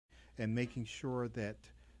and making sure that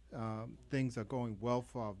things are going well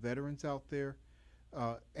for our veterans out there.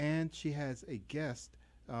 And she has a guest,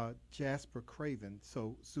 Jasper Craven.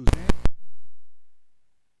 So, Suzanne.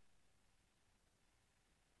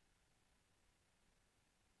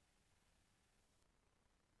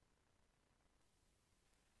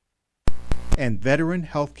 And Veteran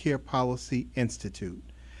Healthcare Policy Institute.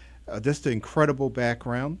 Just an incredible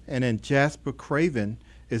background. And then Jasper Craven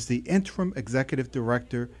is the interim executive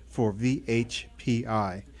director for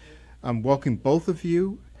VHPI. I'm welcoming both of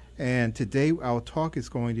you, and today our talk is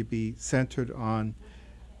going to be centered on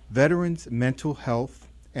veterans' mental health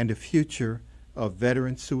and the future of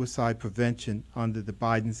veteran suicide prevention under the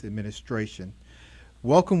Biden administration.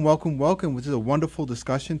 Welcome, welcome, welcome. This is a wonderful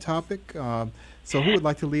discussion topic. So who would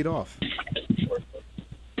like to lead off?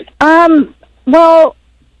 Well,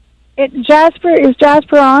 Jasper, is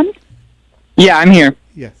Jasper on? Yeah, I'm here.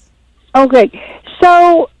 Yes. Okay.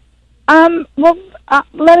 So, let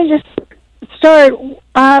me just start.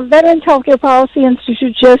 Veterans Healthcare Policy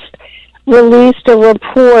Institute just released a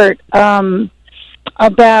report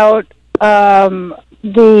about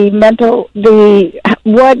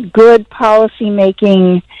what good policy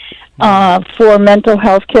making for mental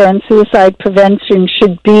health care and suicide prevention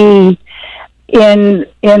should be in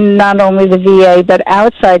not only the VA but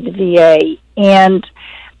outside the VA. And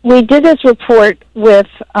we did this report with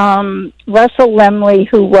Russell Lemley,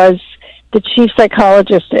 who was the chief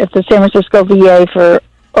psychologist at the San Francisco VA for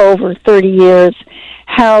over 30 years,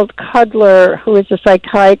 Harold Cudler, who is a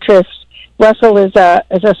psychiatrist. Russell is a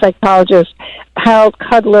psychologist. Harold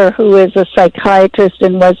Cudler, who is a psychiatrist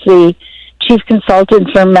and was the chief consultant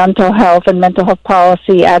for mental health and mental health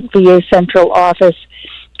policy at VA Central Office,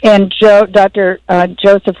 and Dr.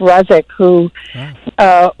 Joseph Ruzick, who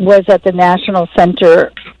was at the National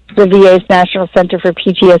Center, the VA's National Center for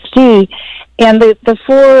PTSD. And the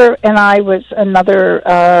four, and I was another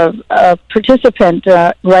participant,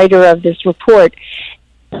 writer of this report.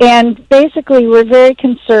 And basically, we're very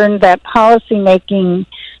concerned that policymaking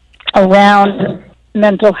around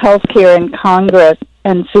mental health care in Congress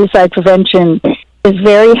and suicide prevention is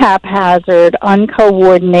very haphazard,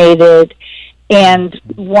 uncoordinated, and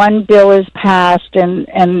one bill is passed and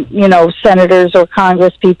senators or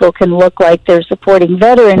Congress people can look like they're supporting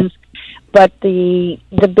veterans, but the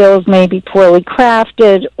bills may be poorly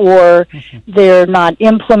crafted, or they're not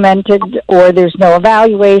implemented, or there's no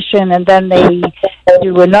evaluation, and then they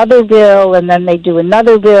do another bill, and then they do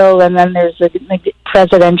another bill, and then there's a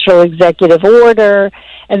presidential executive order,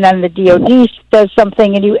 and then the DOD does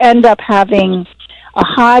something, and you end up having a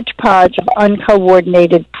hodgepodge of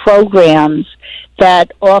uncoordinated programs that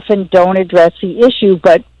often don't address the issue,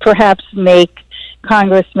 but perhaps make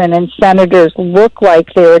congressmen and senators look like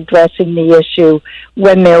they're addressing the issue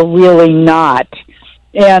when they're really not.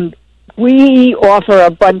 And we offer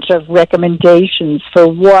a bunch of recommendations for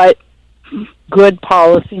what good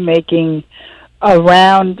policy making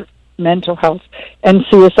around mental health and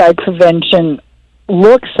suicide prevention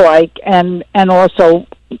looks like, and also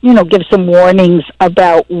give some warnings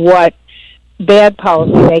about what bad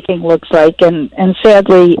policy making looks like. And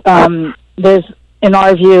sadly, there's, in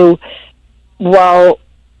our view, while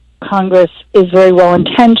Congress is very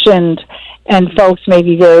well-intentioned and folks may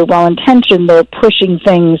be very well-intentioned, they're pushing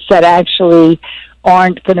things that actually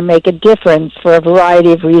aren't going to make a difference for a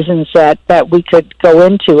variety of reasons that we could go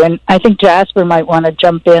into. And I think Jasper might want to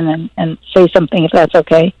jump in and say something, if that's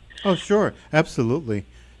okay. Oh, sure. Absolutely.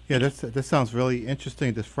 Yeah, that sounds really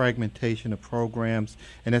interesting, this fragmentation of programs,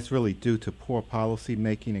 and that's really due to poor policy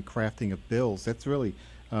making and crafting of bills. That's really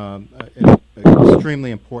an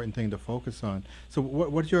extremely important thing to focus on. So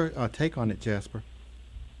what's your take on it, Jasper?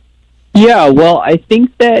 Yeah, well, I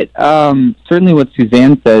think that certainly what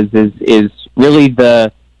Suzanne says is really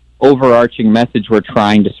the overarching message we're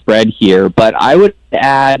trying to spread here. But I would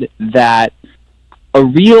add that a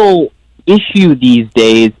real issue these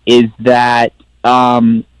days is that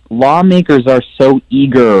lawmakers are so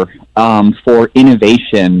eager for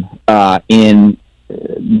innovation in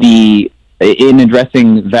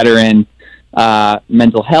addressing veteran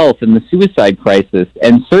mental health and the suicide crisis,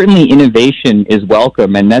 and certainly innovation is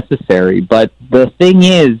welcome and necessary. But the thing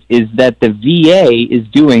is that the VA is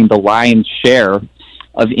doing the lion's share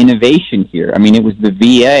of innovation here. I mean, it was the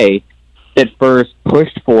VA that first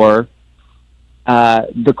pushed for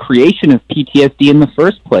the creation of PTSD in the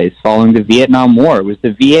first place following the Vietnam War. It was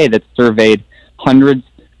the VA that surveyed hundreds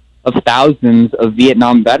of thousands of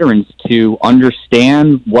Vietnam veterans to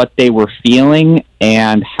understand what they were feeling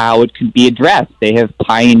and how it could be addressed. They have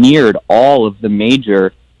pioneered all of the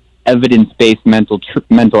major evidence-based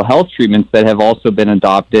mental health treatments that have also been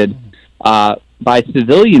adopted by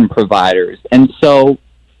civilian providers. And so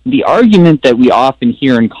the argument that we often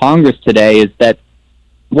hear in Congress today is that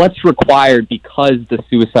what's required, because the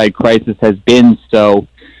suicide crisis has been so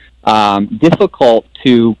difficult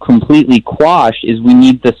to completely quash, is we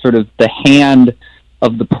need the sort of the hand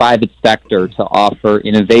of the private sector to offer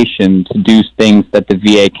innovation to do things that the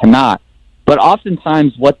VA cannot. But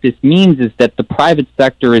oftentimes what this means is that the private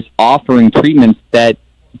sector is offering treatments that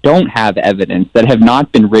don't have evidence, that have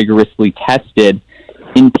not been rigorously tested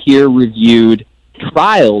in peer-reviewed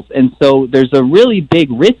trials. And so there's a really big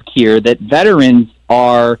risk here that veterans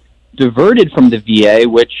are diverted from the VA,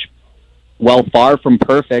 which, well, far from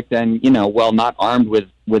perfect and, well, not armed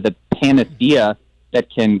with a panacea that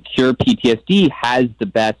can cure PTSD, has the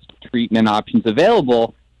best treatment options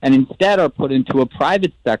available, and instead are put into a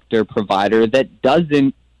private sector provider that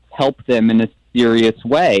doesn't help them in a serious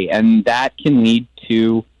way. And that can lead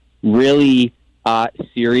to really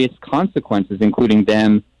serious consequences, including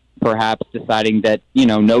them perhaps deciding that,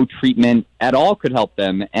 no treatment at all could help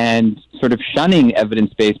them, and sort of shunning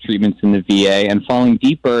evidence-based treatments in the VA and falling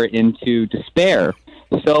deeper into despair.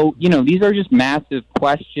 So, these are just massive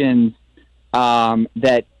questions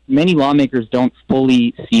that many lawmakers don't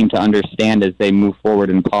fully seem to understand as they move forward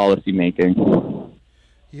in policy making.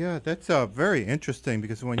 Yeah, that's very interesting,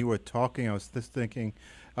 because when you were talking, I was just thinking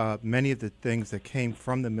many of the things that came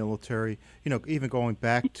from the military, even going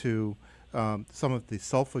back to some of the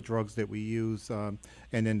sulfa drugs that we use, and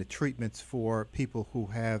then the treatments for people who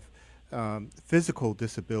have physical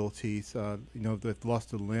disabilities, they've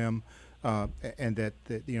lost a limb, and that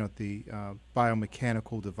the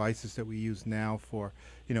biomechanical devices that we use now for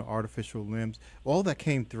artificial limbs, all that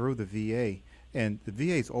came through the VA. And the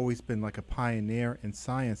VA has always been like a pioneer in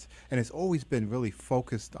science, and it's always been really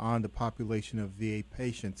focused on the population of VA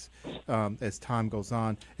patients. As time goes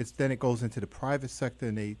on, then it goes into the private sector,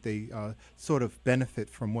 and they sort of benefit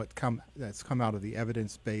from that's come out of the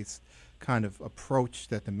evidence-based kind of approach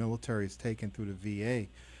that the military has taken through the VA.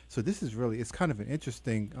 So this is really, it's kind of an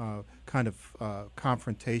interesting kind of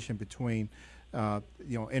confrontation between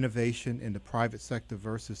innovation in the private sector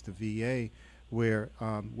versus the VA, where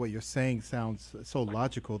what you're saying sounds so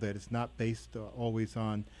logical that it's not based always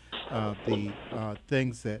on the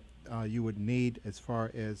things that you would need as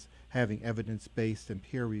far as having evidence-based and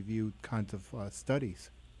peer-reviewed kinds of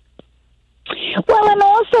studies. Well, and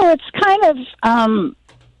also it's kind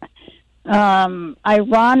of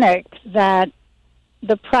ironic that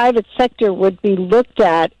the private sector would be looked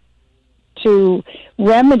at to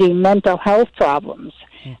remedy mental health problems.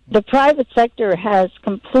 The private sector has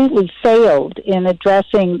completely failed in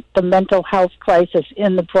addressing the mental health crisis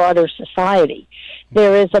in the broader society.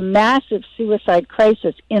 There is a massive suicide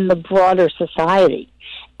crisis in the broader society,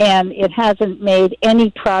 and it hasn't made any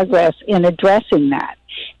progress in addressing that.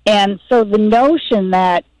 And so the notion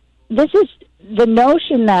that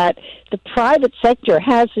the private sector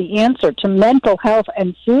has the answer to mental health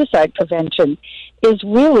and suicide prevention is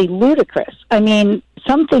really ludicrous. I mean,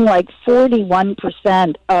 something like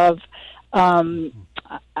 41% of,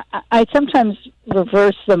 I sometimes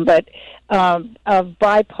reverse them, but of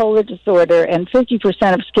bipolar disorder and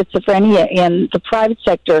 50% of schizophrenia in the private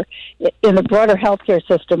sector, in the broader healthcare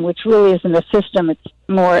system, which really isn't a system, it's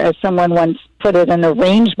more, as someone once put it, an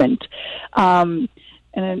arrangement. And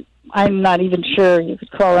I'm not even sure you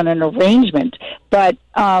could call it an arrangement, but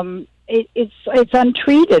it's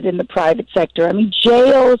untreated in the private sector. I mean,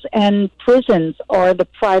 jails and prisons are the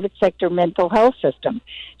private sector mental health system.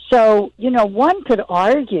 So, one could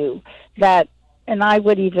argue that, and I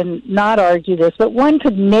would even not argue this, but one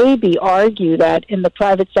could maybe argue that in the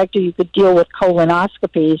private sector you could deal with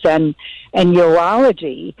colonoscopies and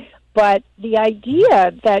urology. But the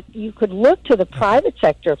idea that you could look to the private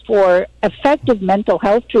sector for effective mental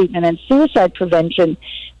health treatment and suicide prevention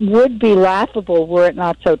would be laughable were it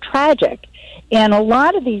not so tragic. And a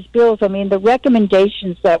lot of these bills, I mean, the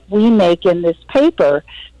recommendations that we make in this paper,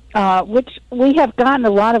 which we have gotten a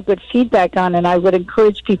lot of good feedback on, and I would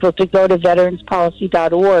encourage people to go to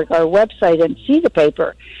veteranspolicy.org, our website, and see the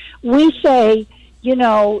paper. We say,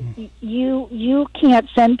 you can't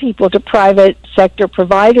send people to private sector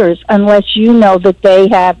providers unless you know that they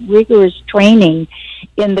have rigorous training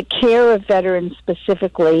in the care of veterans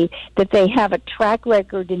specifically, that they have a track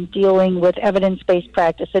record in dealing with evidence-based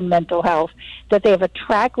practice in mental health, that they have a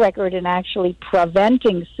track record in actually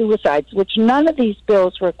preventing suicides, which none of these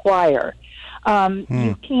bills require.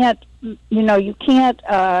 You can't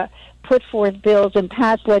put forth bills and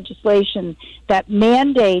pass legislation that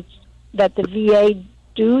mandates that the VA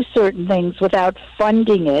do certain things without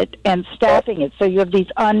funding it and staffing it. So you have these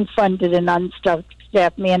unfunded and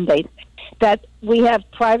unstaffed mandates. that we have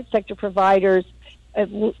private sector providers.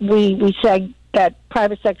 We said that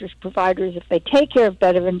private sector providers, if they take care of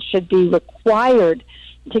veterans, should be required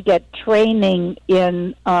to get training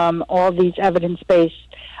in all these evidence-based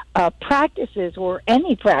practices or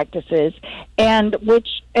any practices, and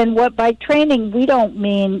what by training we don't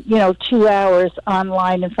mean 2 hours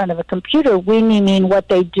online in front of a computer. We mean what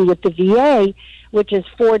they do at the VA, which is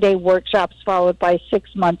 4-day workshops followed by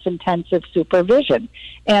 6 months intensive supervision.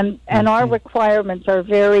 And our requirements are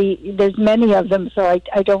there's many of them, so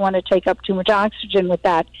I don't want to take up too much oxygen with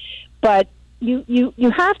that. But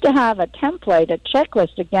you have to have a template, a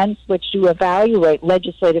checklist against which you evaluate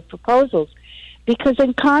legislative proposals. Because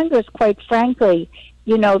in Congress, quite frankly,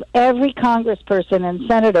 every congressperson and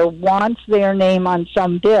senator wants their name on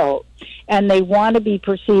some bill, and they want to be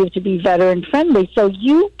perceived to be veteran-friendly. So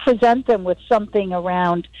you present them with something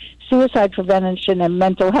around suicide prevention and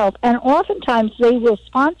mental health, and oftentimes they will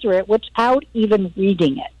sponsor it without even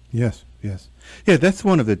reading it. Yes, yes. Yeah, that's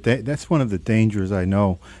one of the dangers I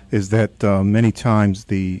know, is that many times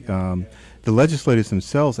the legislators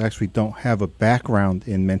themselves actually don't have a background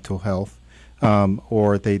in mental health.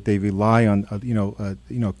 Or they rely on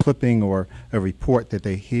a clipping or a report that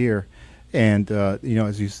they hear, and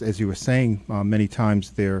as you were saying, many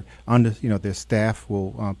times their staff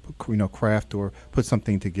will craft or put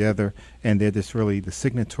something together, and they're just really the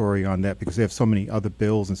signatory on that because they have so many other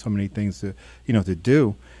bills and so many things to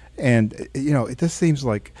do, and it just seems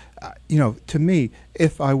like to me,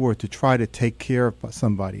 if I were to try to take care of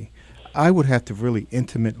somebody, I would have to really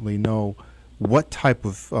intimately know what type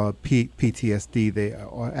of PTSD they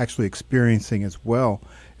are actually experiencing as well.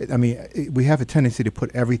 I mean, we have a tendency to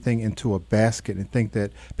put everything into a basket and think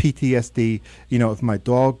that PTSD, if my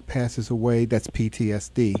dog passes away, that's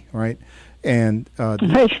PTSD, right? And,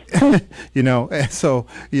 and so,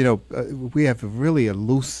 we have really a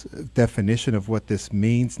loose definition of what this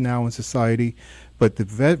means now in society. But the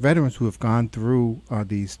veterans who have gone through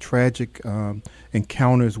these tragic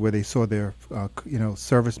encounters where they saw their,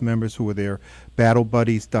 service members who were their battle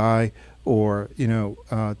buddies die, or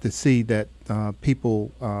to see that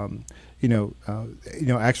people,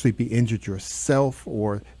 actually be injured yourself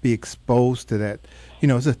or be exposed to that,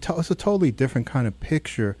 it's a totally different kind of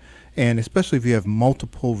picture, and especially if you have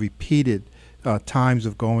multiple repeated times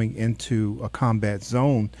of going into a combat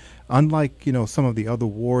zone. Unlike, some of the other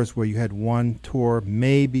wars where you had one tour,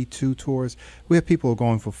 maybe 2 tours, we have people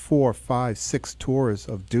going for 4, 5, 6 tours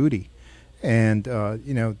of duty. And,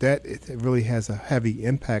 that it really has a heavy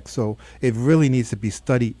impact. So it really needs to be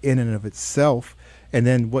studied in and of itself. And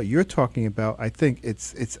then what you're talking about, I think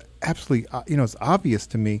it's absolutely, it's obvious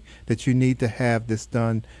to me that you need to have this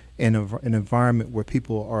done in an environment where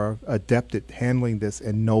people are adept at handling this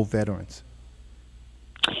and know veterans.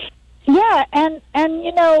 Yeah, and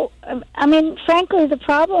I mean, frankly, the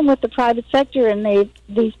problem with the private sector, and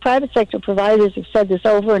these private sector providers have said this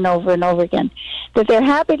over and over and over again, that they're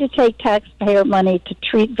happy to take taxpayer money to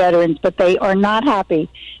treat veterans, but they are not happy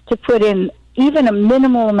to put in even a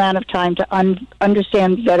minimal amount of time to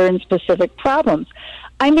understand veteran-specific problems.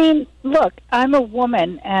 I mean, look, I'm a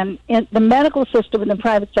woman, and in the medical system in the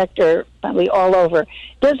private sector, probably all over,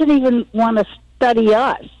 doesn't even want to study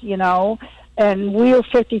us, and we're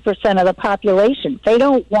 50% of the population. They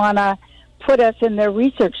don't want to put us in their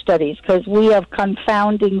research studies because we have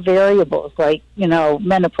confounding variables like,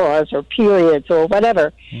 menopause or periods or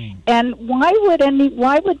whatever. And why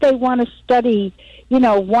would they want to study,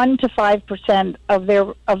 1 to 5%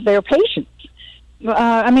 of their patients?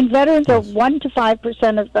 I mean, veterans are 1 to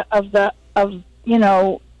 5% of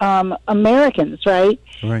Americans, right?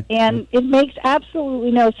 Right. And it makes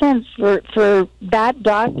absolutely no sense for that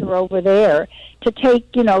doctor over there to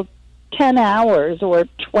take, 10 hours or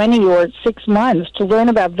 20 or 6 months to learn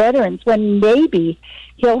about veterans when maybe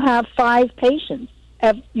he'll have 5 patients,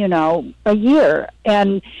 a year.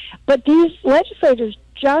 But these legislators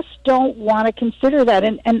just don't want to consider that.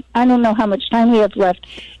 And I don't know how much time we have left.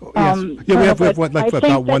 We have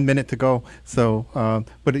about 1 minute to go. So,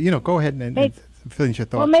 but go ahead and finish your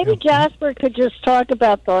thought. Well, maybe Jasper could just talk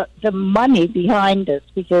about the money behind this,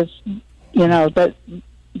 because the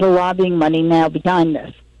lobbying money now behind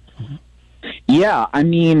this. Yeah, I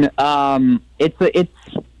mean,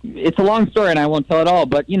 it's a long story, and I won't tell it all.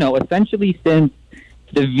 But essentially, since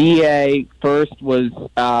the VA first was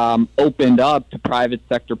opened up to private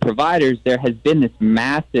sector providers, there has been this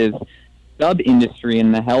massive sub-industry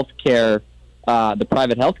in the healthcare, the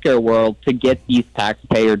private healthcare world, to get these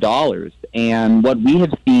taxpayer dollars. And what we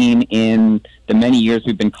have seen in the many years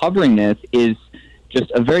we've been covering this is just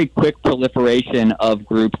a very quick proliferation of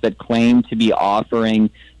groups that claim to be offering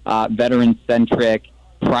veteran-centric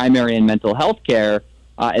primary and mental health care,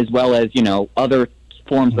 as well as, other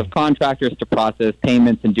forms of contractors to process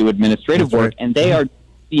payments and do administrative work, and they are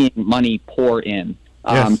seeing money pour in.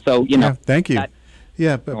 Yes. So, thank you.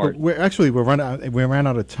 But we ran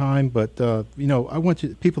out of time, but I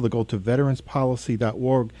want people to go to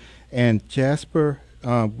veteranspolicy.org, and Jasper,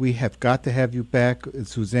 we have got to have you back.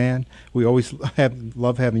 Suzanne, we always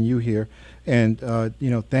love having you here, and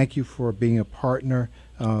thank you for being a partner,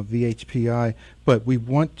 VHPI. But we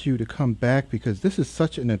want you to come back because this is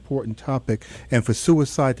such an important topic, and for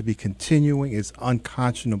suicide to be continuing is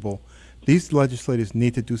unconscionable. These legislators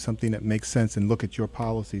need to do something that makes sense and look at your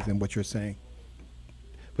policies and what you're saying.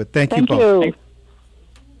 But thank you both. Thank you.